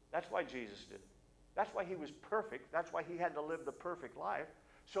 That's why Jesus did it. That's why he was perfect. That's why he had to live the perfect life,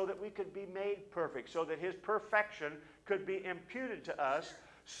 so that we could be made perfect, so that his perfection could be imputed to us,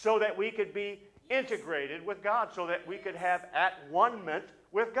 so that we could be integrated with God, so that we could have at one-ment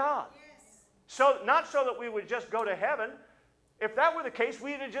with God. Yes. So, not so that we would just go to heaven. If that were the case,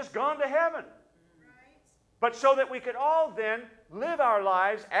 we'd have just gone to heaven. Right. But so that we could all then live our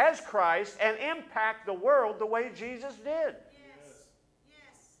lives as Christ and impact the world the way Jesus did. Yes.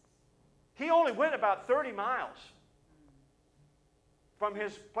 Yes. He only went about 30 miles from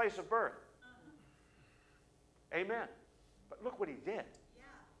his place of birth. Amen. But look what he did. Yeah.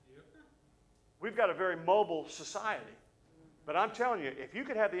 We've got a very mobile society. But I'm telling you, if you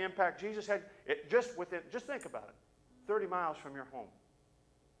could have the impact Jesus had, just think about it, 30 miles from your home.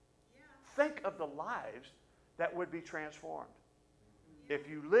 Yeah. Think of the lives that would be transformed if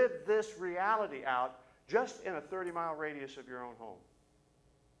you lived this reality out just in a 30-mile radius of your own home.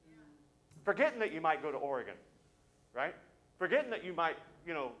 Yeah. Forgetting that you might go to Oregon, right? Forgetting that you might,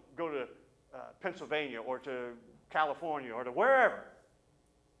 you know, go to Pennsylvania or to California or to wherever.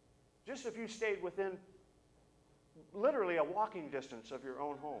 Just if you stayed within literally a walking distance of your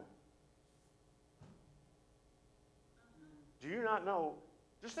own home. Do you not know?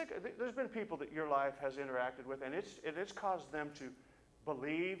 Just think, there's been people that your life has interacted with, and it's caused them to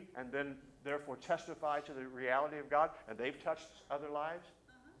believe and then therefore testify to the reality of God, and they've touched other lives.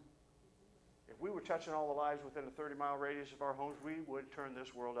 If we were touching all the lives within a 30-mile radius of our homes, we would turn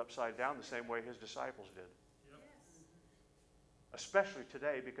this world upside down the same way his disciples did. Yes. Especially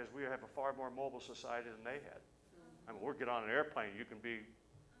today, because we have a far more mobile society than they had. I mean, we'll get on an airplane, you can be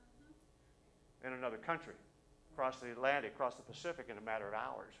in another country, across the Atlantic, across the Pacific in a matter of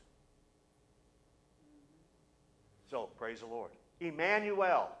hours. So, praise the Lord.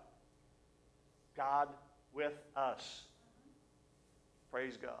 Emmanuel, God with us.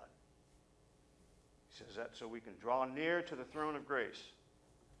 Praise God. He says that so we can draw near to the throne of grace.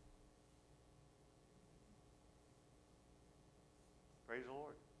 Praise the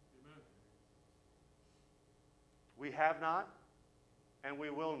Lord. Amen. We have not and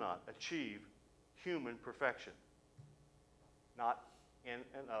we will not achieve human perfection. Not in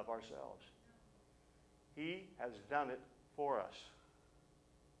and of ourselves. He has done it for us.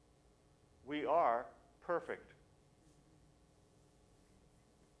 We are perfect.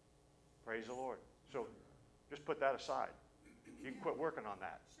 Praise the Lord. So just put that aside. You can quit working on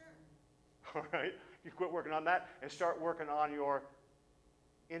that. Sure. All right? You quit working on that and start working on your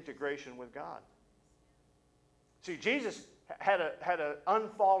integration with God. See, Jesus had an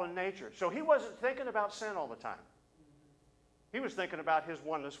unfallen nature. So he wasn't thinking about sin all the time. He was thinking about his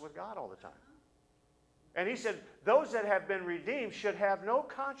oneness with God all the time. And he said, those that have been redeemed should have no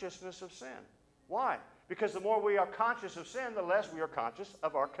consciousness of sin. Why? Because the more we are conscious of sin, the less we are conscious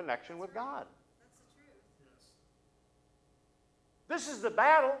of our connection with God. That's the truth. Yes. This is the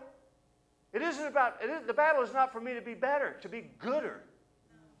battle. The battle is not for me to be better, to be gooder.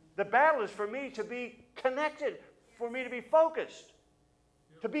 The battle is for me to be connected, for me to be focused,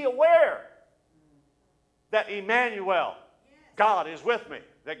 to be aware that Emmanuel, God is with me,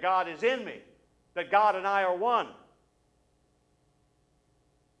 that God is in me, that God and I are one.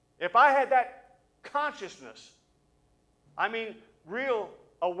 If I had that consciousness, I mean real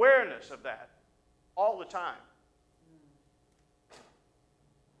awareness of that all the time.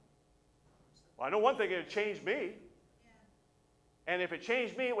 Well, I know one thing, it would change me. Yeah. And if it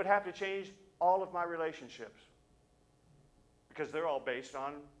changed me, it would have to change all of my relationships. Because they're all based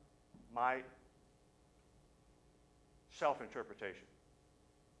on my self-interpretation.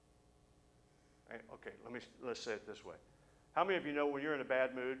 Okay, let's say it this way. How many of you know when you're in a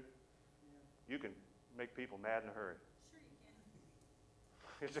bad mood, you can make people mad in a hurry? Sure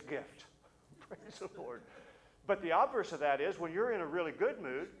you can. It's a gift. Praise the Lord. But the obverse of that is when you're in a really good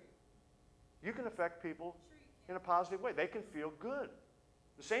mood, you can affect people in a positive way. They can feel good.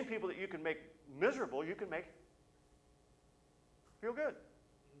 The same people that you can make miserable, you can make feel good.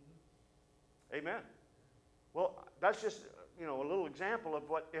 Amen. Well, that's just, a little example of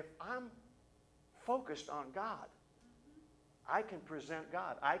what, if I'm focused on God, I can present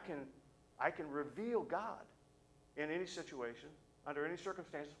God. I can reveal God in any situation, under any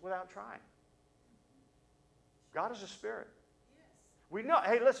circumstances, without trying. God is a spirit. Yes. We know,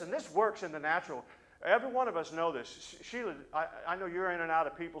 hey, listen, this works in the natural. Every one of us know this. Sheila, I know you're in and out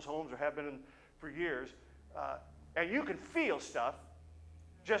of people's homes or have been for years, and you can feel stuff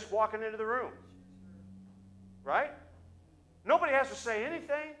just walking into the room. Right? Nobody has to say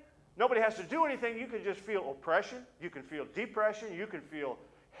anything. Nobody has to do anything. You can just feel oppression. You can feel depression. You can feel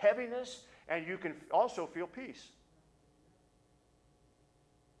heaviness. And you can also feel peace.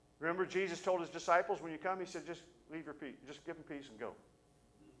 Remember, Jesus told his disciples when you come, he said, just leave your peace. Just give them peace and go.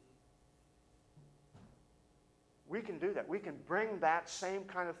 We can do that. We can bring that same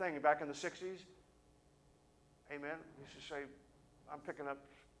kind of thing. Back in the 60s, amen, we used to say, I'm picking up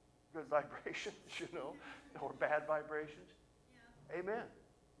good vibrations, or bad vibrations. Yeah. Amen.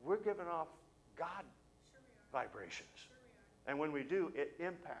 We're giving off God Sure we are. vibrations. Sure we are. And when we do, it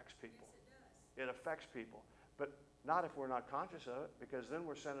impacts people. Yes, it does. It affects people. But not if we're not conscious of it, because then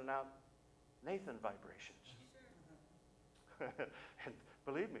we're sending out Nathan vibrations. Sure. And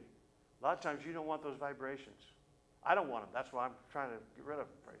believe me, a lot of times you don't want those vibrations. I don't want them. That's why I'm trying to get rid of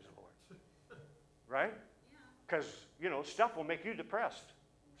them, praise the Lord. Right? Yeah. Because, stuff will make you depressed.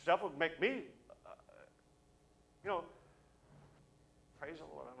 Stuff will make me, praise the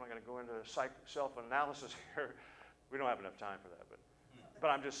Lord. I'm not going to go into self-analysis here. We don't have enough time for that. But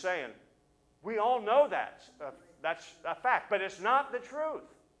I'm just saying, we all know that. That's a fact. But it's not the truth.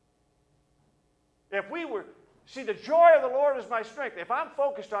 If we were, see, the joy of the Lord is my strength. If I'm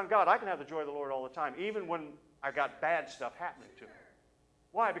focused on God, I can have the joy of the Lord all the time, even when I got bad stuff happening to me.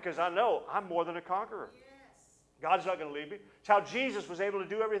 Why? Because I know I'm more than a conqueror. Yes. God's not going to leave me. It's how Jesus was able to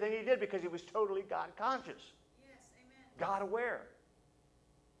do everything he did, because he was totally God conscious, Yes. Amen. God aware,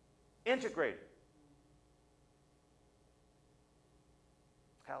 integrated.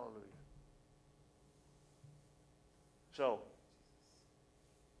 Hallelujah. So,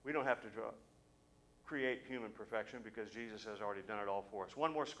 we don't have to create human perfection, because Jesus has already done it all for us.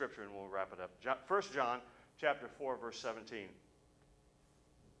 One more scripture and we'll wrap it up. 1 John chapter 4, verse 17.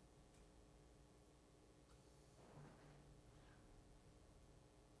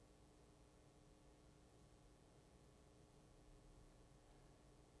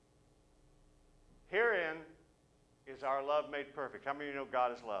 Herein is our love made perfect. How many of you know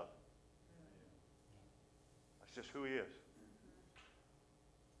God is love? That's just who he is.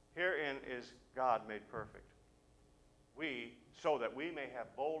 Herein is God made perfect. So that we may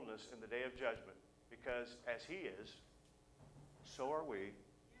have boldness in the day of judgment, because as he is, so are we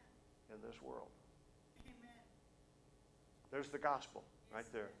in this world. Amen. There's the gospel right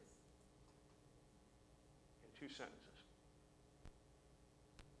Yes, there it is. in 2 sentences.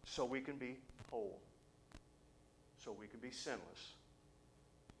 So we can be whole. So we can be sinless.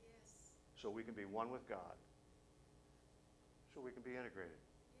 Yes. So we can be one with God. So we can be integrated.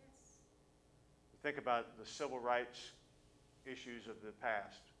 Yes. Think about the civil rights issues of the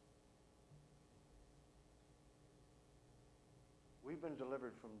past. We've been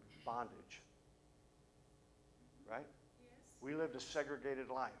delivered from bondage, right? Yes. We lived a segregated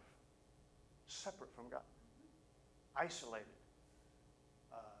life, separate from God, isolated,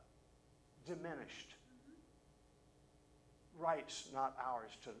 diminished. Rights not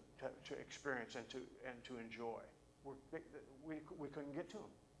ours to experience and to enjoy. We couldn't get to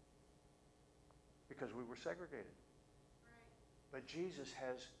them because we were segregated. Right. But Jesus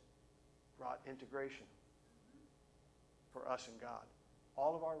has brought integration for us and God.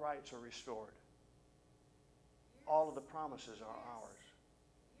 All of our rights are restored. Yes. All of the promises are Yes. ours.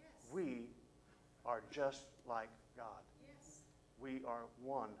 Yes. We are just like God. Yes. We are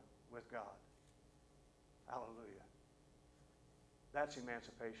one with God. Hallelujah. That's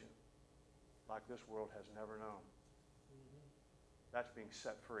emancipation like this world has never known. That's being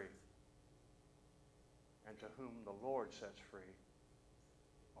set free. And to whom the Lord sets free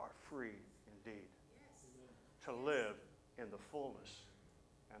are free indeed. Yes. To live in the fullness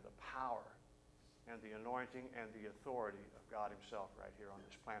and the power and the anointing and the authority of God himself right here on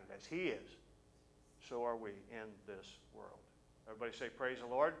this planet. As he is, so are we in this world. Everybody say, praise the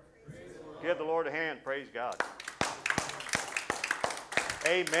Lord. Praise the Lord. Give the Lord a hand. Praise God.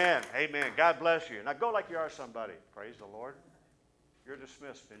 Amen. Amen. God bless you. Now go like you are somebody. Praise the Lord. You're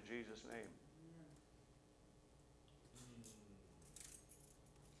dismissed in Jesus' name.